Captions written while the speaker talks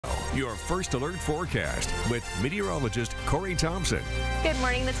Your first alert forecast with meteorologist Corey Thompson. Good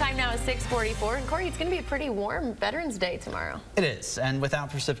morning. The time now is 6:44. And Corey, it's going to be a pretty warm Veterans Day tomorrow. It is, and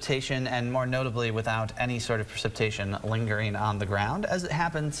without precipitation, and more notably without any sort of precipitation lingering on the ground, as it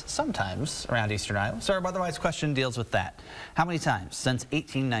happens sometimes around eastern Iowa. So our weather-wise question deals with that. How many times since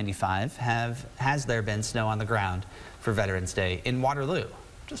 1895 has there been snow on the ground for Veterans Day in Waterloo?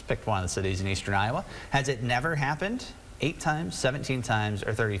 Just picked one of the cities in eastern Iowa. Has it never happened? 8 times, 17 times,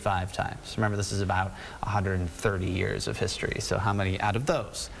 or 35 times. Remember, this is about 130 years of history. So how many out of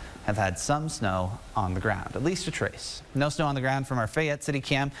those have had some snow on the ground? At least a trace. No snow on the ground from our Fayette City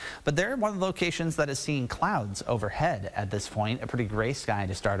cam, but they're one of the locations that is seeing clouds overhead at this point. A pretty gray sky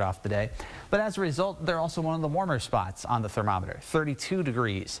to start off the day. But as a result, they're also one of the warmer spots on the thermometer. 32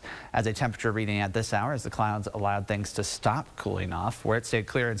 degrees as a temperature reading at this hour as the clouds allowed things to stop cooling off. Where it stayed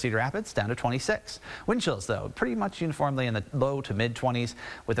clear in Cedar Rapids, down to 26. Wind chills, though, pretty much uniformly in the low to mid 20s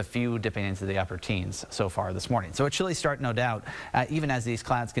with a few dipping into the upper teens so far this morning. So a chilly start, no doubt, even as these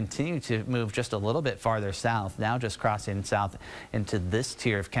clouds continue to move just a little bit farther south, now just crossing south into this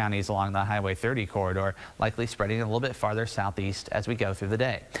tier of counties along the Highway 30 corridor, likely spreading a little bit farther southeast as we go through the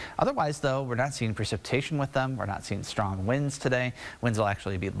day. Otherwise, though, we're not seeing precipitation with them. We're not seeing strong winds today. Winds will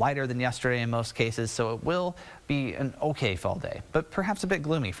actually be lighter than yesterday in most cases, so it will be an okay fall day, but perhaps a bit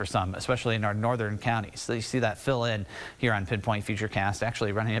gloomy for some, especially in our northern counties. So you see that fill in here on Pinpoint Futurecast,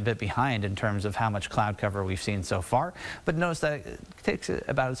 actually running a bit behind in terms of how much cloud cover we've seen so far. But notice that it takes it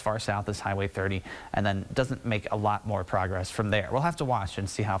about as far south as Highway 30 and then doesn't make a lot more progress from there. We'll have to watch and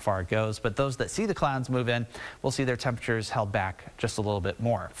see how far it goes, but those that see the clouds move in will see their temperatures held back just a little bit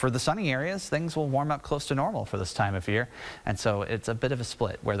more. For the sunny areas, things will warm up close to normal for this time of year, and so it's a bit of a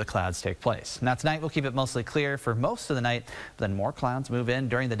split where the clouds take place. Now tonight we'll keep it mostly clear for most of the night, but then more clouds move in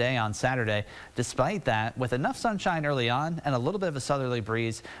during the day on Saturday. Despite that, with enough sunshine early on and a little bit of a southerly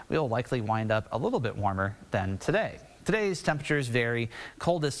breeze, we will likely wind up a little bit warmer than today. Today's temperatures vary.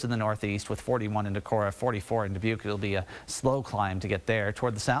 Coldest in the northeast with 41 in Decorah, 44 in Dubuque. It'll be a slow climb to get there.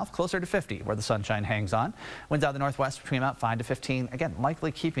 Toward the south, closer to 50 where the sunshine hangs on. Winds out of the northwest between about 5 to 15. Again,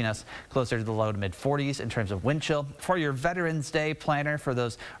 likely keeping us closer to the low to mid 40s in terms of wind chill. For your Veterans Day planner, for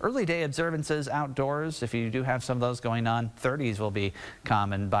those early day observances outdoors, if you do have some of those going on, 30s will be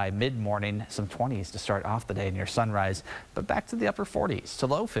common by mid-morning. Some 20s to start off the day near sunrise, but back to the upper 40s to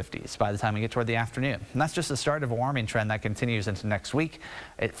low 50s by the time we get toward the afternoon. And that's just the start of a warming trend that continues into next week.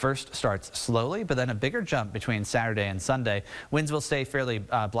 It first starts slowly, but then a bigger jump between Saturday and Sunday. Winds will stay fairly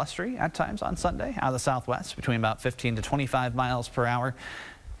blustery at times on Sunday out of the southwest between about 15 to 25 miles per hour.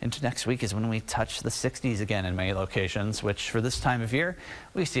 Into next week is when we touch the 60s again in many locations, which for this time of year,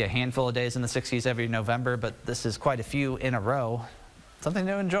 we see a handful of days in the 60s every November, but this is quite a few in a row. Something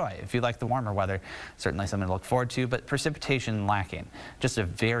to enjoy if you like the warmer weather. Certainly something to look forward to, but precipitation lacking. Just a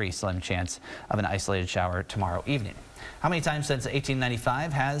very slim chance of an isolated shower tomorrow evening. How many times since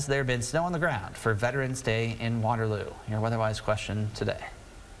 1895 has there been snow on the ground for Veterans Day in Waterloo? Your weather-wise question today.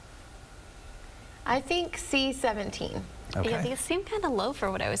 I think C17. Okay. Yeah, these seem kind of low for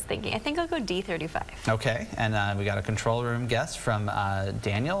what I was thinking. I think I'll go D35. Okay, and we got a control room guess from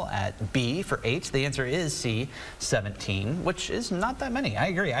Daniel at B for 8. The answer is C17, which is not that many. I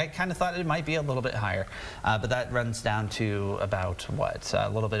agree. I kind of thought it might be a little bit higher, but that runs down to about, what, a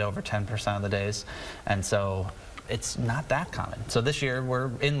little bit over 10% of the days, and so it's not that common. So this year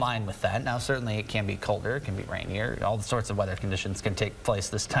we're in line with that. Now certainly it can be colder, it can be rainier, all the sorts of weather conditions can take place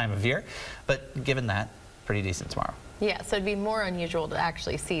this time of year, but given that, pretty decent tomorrow. Yeah, so it'd be more unusual to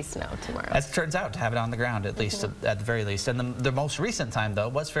actually see snow tomorrow. As it turns out, to have it on the ground, at least, at the very least. And the most recent time, though,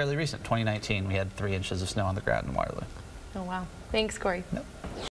 was fairly recent. 2019, we had 3 inches of snow on the ground in Waterloo. Oh, wow. Thanks, Corey. Nope.